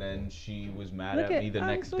before, and then she was mad Look at me the I'm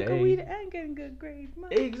next smoking weed day. and getting good grades.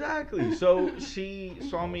 Mom. Exactly. So she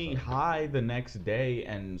saw me high the next day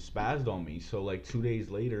and spazzed on me. So like 2 days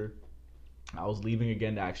later, I was leaving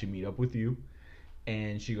again to actually meet up with you,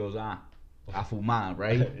 and she goes, a fumar,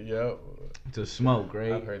 right? Yep. To smoke,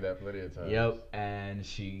 right? I've heard that plenty of times. Yep. And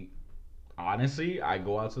honestly, I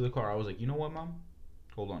go out to the car. I was like, you know what, Mom?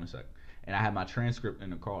 Hold on a sec. And I had my transcript in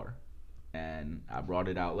the car, and I brought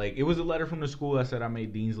it out. Like, it was a letter from the school that said I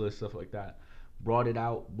made Dean's List, stuff like that. Brought it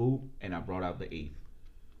out, boop, and I brought out the 8th.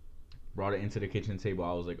 Brought it into the kitchen table.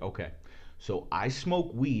 I was like, okay. So I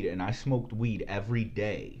smoke weed, and I smoked weed every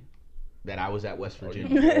day that I was at West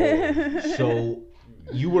Virginia. So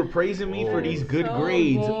you were praising me for these good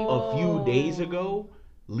grades a few days ago.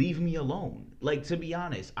 Leave me alone. Like, to be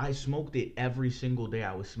honest, I smoked it every single day.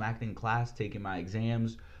 I was smacked in class, taking my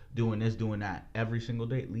exams, doing this, doing that, every single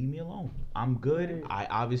day. Leave me alone. I'm good. I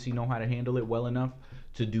obviously know how to handle it well enough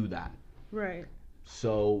to do that. Right.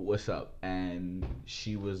 So, what's up? And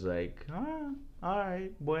she was like, all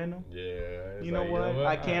right, bueno. Yeah. You know what?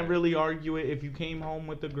 I can't really argue it. If you came home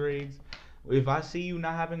with the grades, if I see you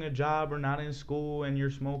not having a job or not in school and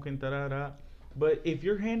you're smoking, da-da-da. But if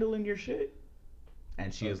you're handling your shit,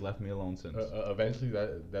 and she has left me alone since. Eventually,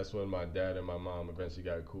 that's when my dad and my mom eventually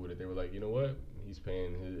got cool with it. They were like, you know what? He's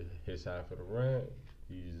paying his half of the rent.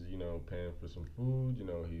 He's, paying for some food.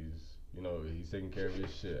 He's taking care of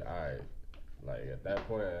his shit. All right. Like, at that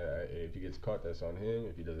point, if he gets caught, that's on him.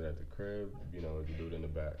 If he does it at the crib, you do it in the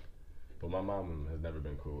back. But my mom has never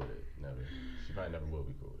been cool with it. Never. She probably never will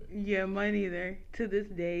be cool with it. Yeah, mine either. To this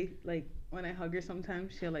day, like, when I hug her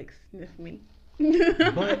sometimes, she'll, like, sniff me.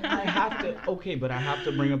 But I have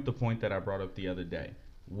to bring up the point that I brought up the other day,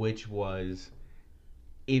 which was,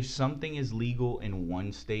 if something is legal in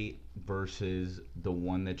one state versus the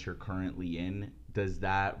one that you're currently in, does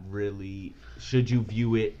that really, should you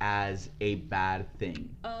view it as a bad thing?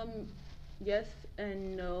 Yes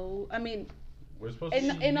and no. I mean, we're supposed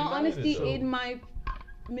in all honesty, in my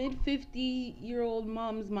mid-50-year-old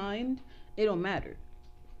mom's mind, it don't matter.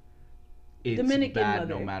 It's Dominican bad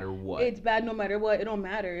mother. No matter what. It's bad no matter what. It don't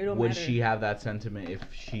matter. Would she have that sentiment if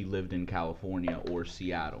she lived in California or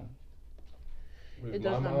Seattle? It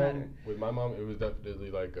does not matter. With my mom, it was definitely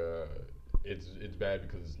like it's bad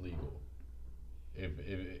because it's legal. If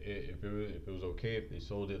it was okay if they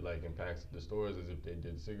sold it like in packs at the stores as if they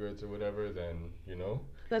did cigarettes or whatever, then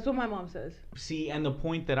That's what my mom says. See, and the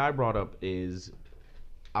point that I brought up is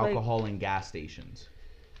alcohol in gas stations.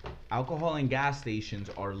 Alcohol in gas stations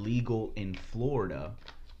are legal in Florida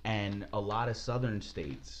and a lot of southern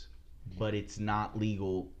states, but it's not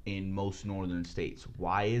legal in most northern states.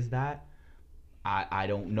 Why is that? I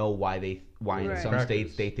don't know why in some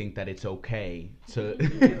states they think that it's okay to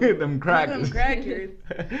them crackers.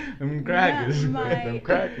 Them crackers.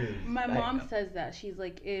 My mom says that. She's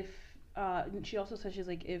like, she also says, she's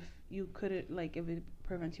like, if you couldn't, like, if it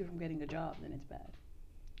prevents you from getting a job, then it's bad.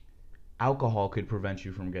 Alcohol could prevent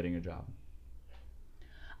you from getting a job.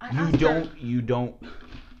 You don't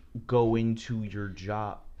go into your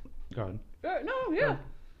job. Go ahead. No, yeah.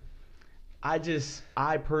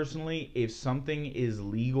 I personally, if something is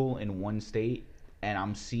legal in one state and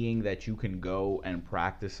I'm seeing that you can go and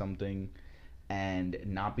practice something and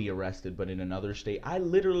not be arrested, but in another state, I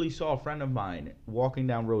literally saw a friend of mine walking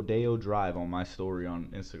down Rodeo Drive on my story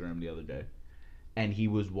on Instagram the other day. And he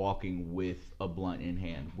was walking with a blunt in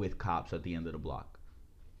hand with cops at the end of the block.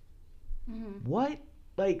 Mm-hmm. What?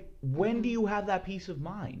 Like, when do you have that peace of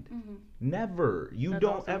mind? Mm-hmm. Never. That's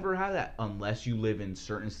don't awesome. Ever have that unless you live in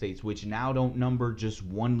certain states, which now don't number just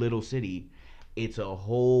one little city. It's a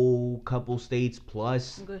whole couple states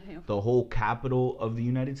plus the whole capital of the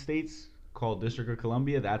United States called District of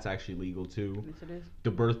Columbia. That's actually legal too. Yes, it is.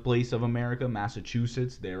 The birthplace of America,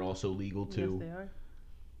 Massachusetts, they're also legal too. Yes, they are.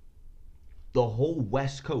 The whole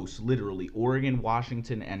West Coast, literally, Oregon,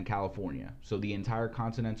 Washington, and California. So the entire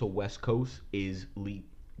continental West Coast is weed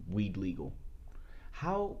legal.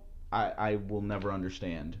 How, I will never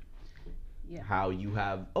understand how you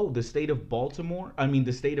have, the state of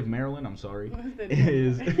Maryland, I'm sorry,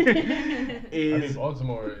 is I mean,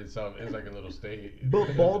 Baltimore itself is like a little state.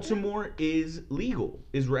 But Baltimore is legal,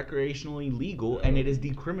 is recreationally legal, and it is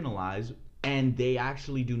decriminalized, and they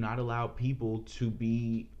actually do not allow people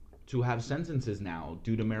to have sentences now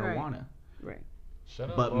due to marijuana. Right. Shut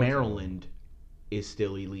up. But Baltimore. Maryland is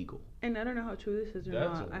still illegal. And I don't know how true this is or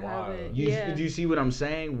That's not. I wild. haven't. Do you see what I'm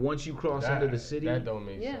saying? Once you cross into the city, that don't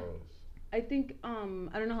make sense. I think I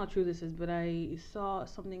don't know how true this is, but I saw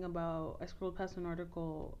something about, I scrolled past an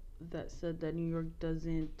article that said that New York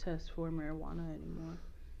doesn't test for marijuana anymore.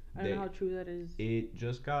 I don't know how true that is. It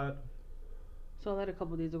just got. Saw that a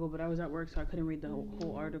couple days ago, but I was at work, so I couldn't read the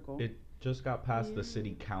whole article. It just got past the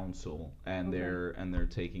city council, and they're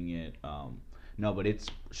taking it. No, but it's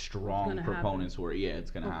strong gonna proponents where it's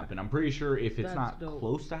gonna Okay. happen. I'm pretty sure if it's That's not dope.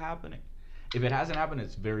 close to happening, if it hasn't happened,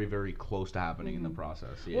 it's very, very close to happening in the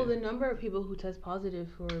process. Yeah. Well, the number of people who test positive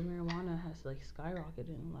for marijuana has like skyrocketed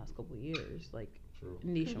in the last couple of years, like True.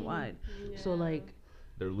 nationwide. So Yeah. like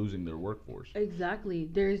They're losing their workforce. exactly,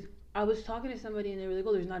 I was talking to somebody and they were like,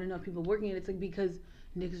 "Oh, there's not enough people working," and it's like because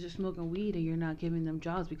niggas are smoking weed and you're not giving them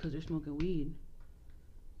jobs because they're smoking weed.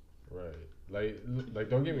 Right. Like,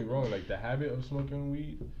 don't get me wrong. Like, the habit of smoking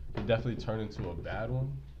weed can definitely turn into a bad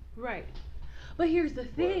one. Right. But here's the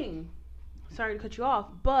thing. Sorry to cut you off,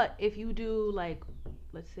 but if you do like,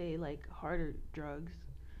 let's say like harder drugs,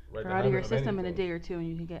 Right. they're the out of your habit system in a anything. day or two, and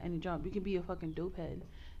you can get any job. You can be a fucking dope head,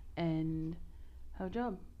 and have a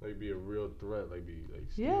job. Like, be a real threat. Like, be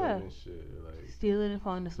like stealing Yeah. and shit. Like, Stealing and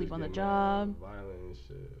falling asleep just on the get job. mad, violent and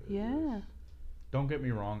shit. Yeah. Don't get me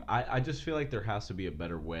wrong. I just feel like there has to be a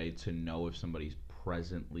better way to know if somebody's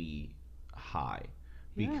presently high.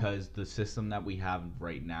 Yeah. Because the system that we have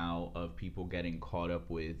right now of people getting caught up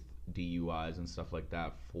with DUIs and stuff like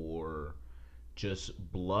that for just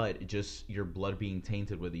your blood being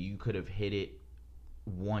tainted with it. You could have hit it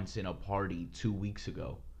once in a party 2 weeks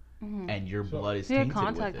ago, and your So- blood is They had tainted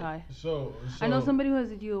contact with it. high. So I know somebody who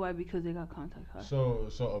has a DUI because they got contact high. So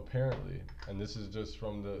apparently, and this is just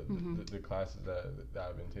from the classes that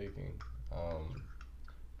I've been taking,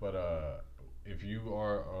 but if you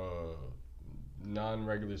are a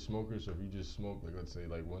non-regular smoker, so if you just smoke like let's say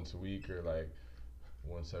like once a week or like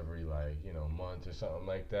once every month or something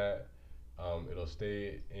like that, it'll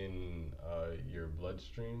stay in your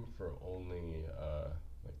bloodstream for only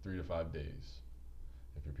like 3 to 5 days.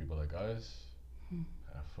 If you're people like us,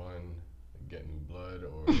 have fun. Get new blood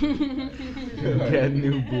or Get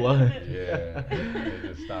new blood. yeah, they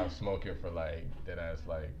just stop smoking for like dead ass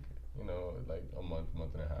like like a month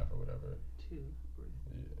and a half or whatever.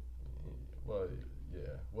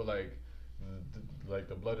 Yeah. Well, like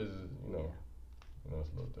the blood is it's a little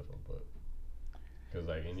different, but because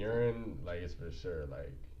like in urine, like it's for sure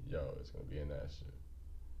like it's gonna be in that shit.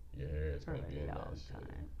 Your hair is For gonna be a in long that shit.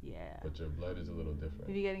 time. Yeah. But your blood is a little If different.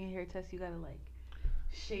 you're getting a hair test, you gotta like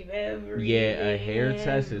shave everything. Yeah, a hair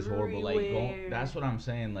test is horrible. Like, everywhere. that's what I'm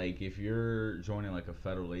saying. Like, if you're joining like a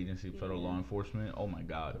federal agency, federal law enforcement, oh my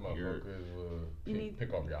God, The you're. motherfuckers will You need-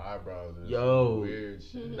 pick off your eyebrows. And Yo. some weird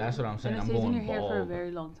shit. That's what I'm saying. And it I'm stays in going your hair for a bald.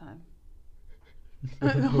 very long time.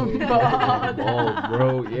 Bald,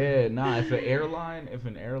 bro. Yeah, nah. If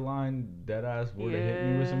an airline dead ass were to hit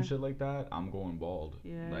me with some Yeah. shit like that, I'm going bald.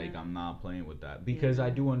 Yeah. Like, I'm not playing with that because I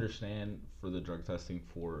Yeah. do understand for the drug testing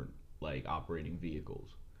for like operating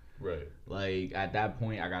vehicles. Right. Like at that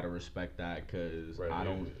point, I gotta respect that because Right,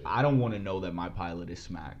 I don't want to know that my pilot is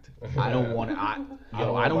smacked. I don't want to. I don't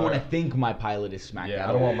don't want want to my- think my pilot is smacked. Yeah, at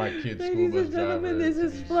I don't all. want my kid's school Ladies bus and gentlemen, driver this to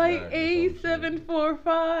is be flight smacked or some shit.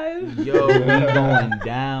 A745. Yo, we going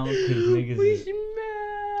down because niggas. We is-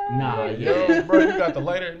 smash. Nah, Like, yo. yo, bro, you got the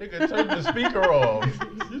lighter, nigga. Turn the speaker off.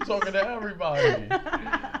 You talking to everybody.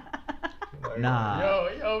 Like, Nah.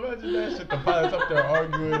 Yo, imagine that shit. The pilots up there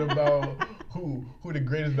arguing about who the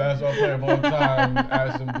greatest basketball player of all time.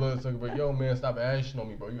 Ashton Bloodsucker, but yo, man, stop ashing on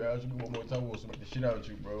me, bro. You ask me one more time, we'll smack the shit out of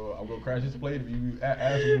you, bro. I'm gonna crash this plate if you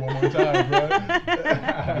ask me one more time, bro.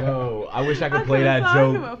 Yo, I wish I could I play could've that thought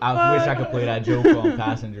of joke. a I wish I fuck. could play that joke on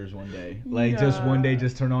Passengers one day. Like just one day, Yeah.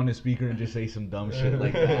 just turn on the speaker and just say some dumb shit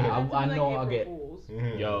like that. I Like know I'll April get. Fools.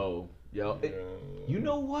 Yo, Yeah. you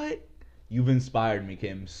know what? You've inspired me,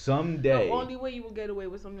 Kim. Someday, The only way you will get away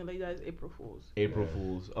with something like that is April Fools. April Yeah.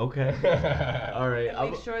 Fools. Okay. All right.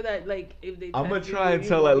 And make sure that like if they I'm gonna test you, try and you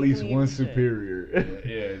tell will at be least clean one and shit. superior. Yeah,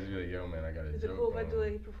 it's like, yo, man, I got a Is it joke. cool if I do on.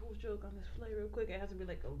 an April Fool's joke on this flight real quick? It has to be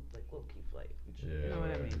like a low key flight. You Yeah. know what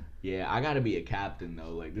I mean? Yeah, I gotta be a captain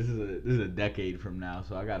though. Like this is a decade from now,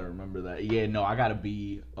 so I gotta remember that. Yeah, no, I gotta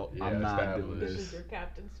be. Yeah, I'm not doing established. This is this. your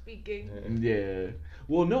captain speaking. Yeah.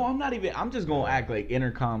 Well, no, I'm not even. I'm just gonna act like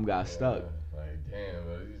intercom got stuck. Yeah, like, damn,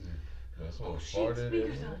 bro, someone shit, farted.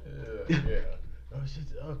 speaker's Yeah. Oh shit!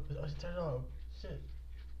 Oh, turn it off. Shit.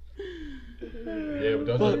 Yeah, but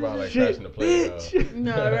don't talk about like Shit, crashing the plane. bitch.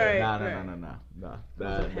 No, right, Nah. Lots of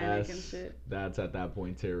That, panic and that's shit. that's at that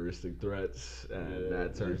point terroristic threats, and Yeah.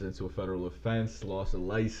 that turns into a federal offense, loss of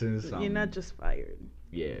license. You're not just fired.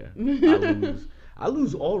 Yeah, I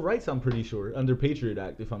lose all rights. I'm pretty sure under Patriot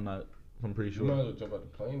Act. If I'm pretty You might as sure. well jump out the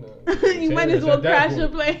plane now. You might as well crash your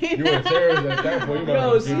plane. You were a terrorist at that point. You might as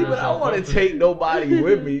Yo, well see, give but I yourself want up to for take shit. nobody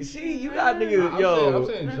with me. See, you got niggas, I'm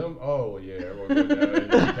saying jump. Oh yeah, everyone go down. You're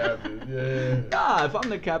the captain. Yeah. Nah, if I'm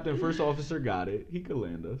the captain, first officer got it. He could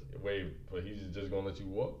land us. Wait, but he's just gonna let you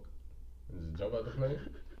walk and just jump out the plane?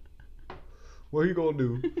 What he gonna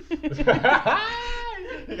do?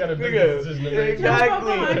 He got got a Nigga, business decision to make.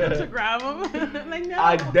 exactly. Jump behind him to grab him. Like, no.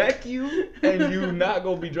 I deck you, and you not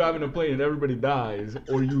gonna be driving a plane, and everybody dies,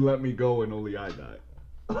 or you let me go and only I die.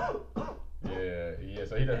 Yeah.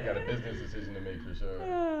 So he doesn't got a business decision to make for sure.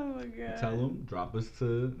 Oh my god. Tell him, drop us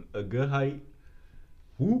to a good height.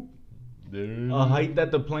 Whoop. Dude. A height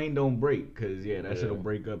that the plane don't break, cause that Yeah. shit'll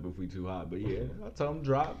break up if we too high. But yeah, I tell him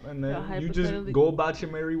drop, and Yeah, then you just hypothetically- go about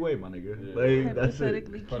your merry way, my nigga. Yeah. Like that's it.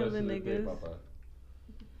 Hypothetically Para killing su day, niggas. papá.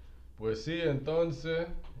 Pues sí, entonces,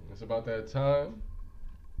 it's about that time.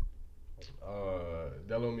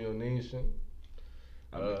 Delo Mio Nation.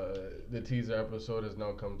 The teaser episode has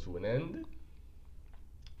now come to an end.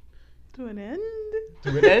 To an end.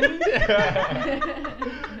 To an end?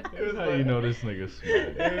 That's how you know this nigga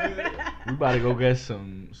smart. We about to go get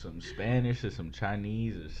some Spanish or some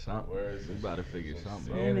Chinese or something. Where is We this? about to figure Some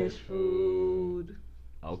something out. Spanish food.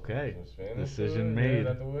 Okay. Some Spanish Decision food? made. Is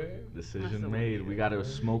that the way? That's Decision the made. way. We gotta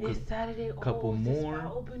smoke It's a Saturday. couple is this more.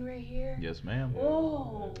 spot open right here. Yes, ma'am.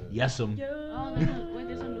 Oh. Yes, Oh,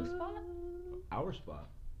 there's a new spot? Our spot.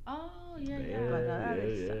 Oh, yeah.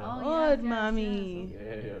 Yeah, Oh, Good, yes, mommy.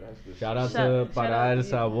 Yeah, that's the Shout out Shout- to shout Para out- el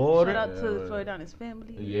Sabor. Shout out Yeah, to word. the Floridanis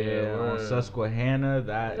family. Yeah, on word. Susquehanna.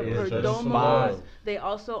 That The is the Perdomo. spot. Perdomos. They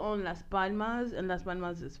also own Las Palmas, and Las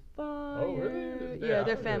Palmas is fire. Oh, really? They're Yeah, out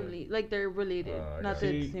they're there. family. Like, they're related. I Not got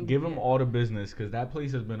the See, same. give them yeah. all the business because that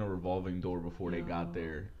place has been a revolving door before they No. got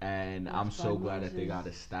there, and Las I'm so glad that they Palmas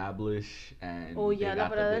got is- established. And Oh, they yeah, got La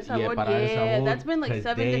the Parada del bu- Sabor. Parada del Yeah, Sabor, that's been like 'cause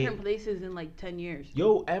 7 they- different places in like 10 years.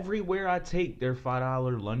 Yo, everywhere I take their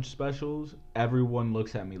 $5 lunch specials, everyone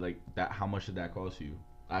looks at me like that. How much did that cost you?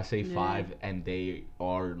 I say Yeah. 5, and they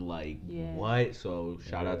are like, Yeah. what? So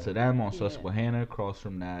shout out Yeah. to them on Yeah. Susquehanna, across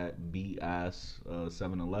from that BS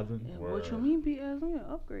 7-Eleven. Yeah, Word. what you mean, BS? I'm gonna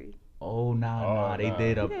upgrade. Oh nah, Oh, they nah.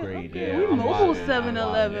 did Yeah, upgrade. upgrade. Yeah, We I'm mobile wildin', I'm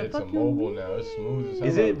 7-Eleven. wildin'. It's a Fuck you mobile mean? now. It's smooth as hell.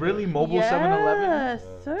 Is out it there. really mobile Yes,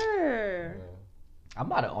 7-Eleven? sir. Yeah. I'm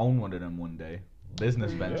about to own one of them one day.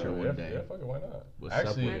 Business venture yeah, one day. Yeah, fuck it, why not? What's up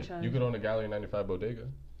Actually, with it? you could own a Gallery 95 bodega.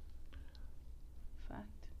 Fact.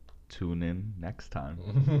 Tune in next time.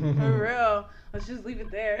 For real. Let's just leave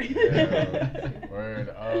it there. Yeah,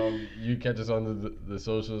 word. You catch us on the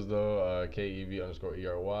socials though.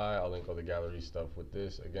 KEV_ERY. I'll link all the gallery stuff with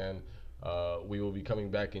this again. We will be coming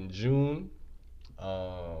back in June.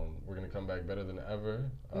 We're gonna come back better than ever.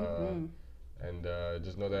 Mhm. And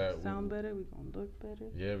just know that Sound better. We gonna look better.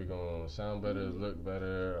 yeah, we're gonna sound better, look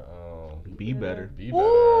better, Be better. be better.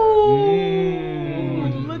 Ooh,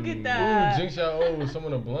 Ooh, look at that. Ooh, jinx y'all owe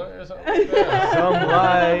someone a blunt or something like that. Some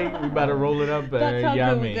like we better roll it up. That's how yeah,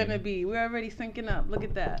 good I we're gonna be. We're already syncing up. Look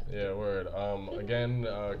at that. Yeah, word. Again,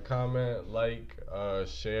 comment, like,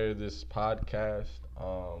 share this podcast.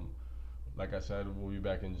 Like I said, we'll be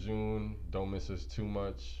back in June. Don't miss us too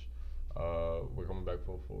much. We're coming back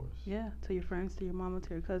full force. Yeah. Tell your friends, tell your mama,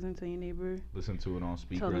 tell your cousin, tell your neighbor, Listen to it on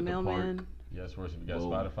speaker tell the at the park. mailman. Yes, worse if you got Whoa.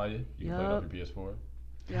 Spotify, you can play it off your PS4.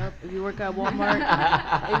 Yep. If you work at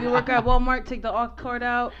Walmart, take the aux cord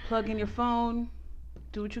out, plug in your phone,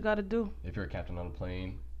 do what you gotta do. If you're a captain on a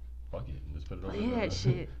plane, fuck it, just put it over. Play that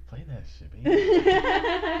shit. Play that shit, baby.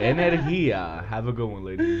 Energia. Have a good one,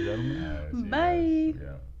 ladies and gentlemen. Alright, see you Bye. guys.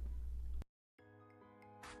 Yeah.